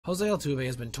Jose Altuve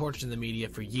has been torched in the media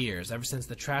for years, ever since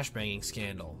the trash-banging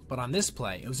scandal, but on this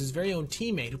play, it was his very own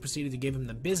teammate who proceeded to give him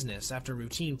the business after a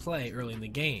routine play early in the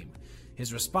game.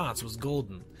 His response was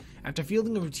golden. After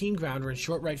fielding a routine grounder in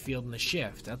short right field in the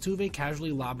shift, Altuve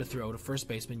casually lobbed a throw to first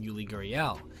baseman Yuli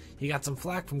Gurriel. He got some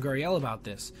flack from Gurriel about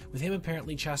this, with him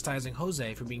apparently chastising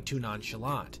Jose for being too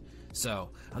nonchalant.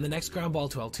 So, on the next ground ball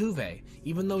to Altuve,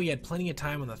 even though he had plenty of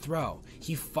time on the throw,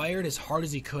 he fired as hard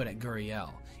as he could at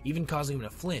Gurriel, even causing him to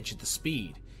flinch at the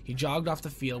speed. He jogged off the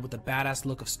field with a badass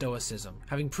look of stoicism,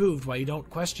 having proved why you don't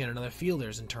question another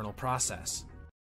fielder's internal process.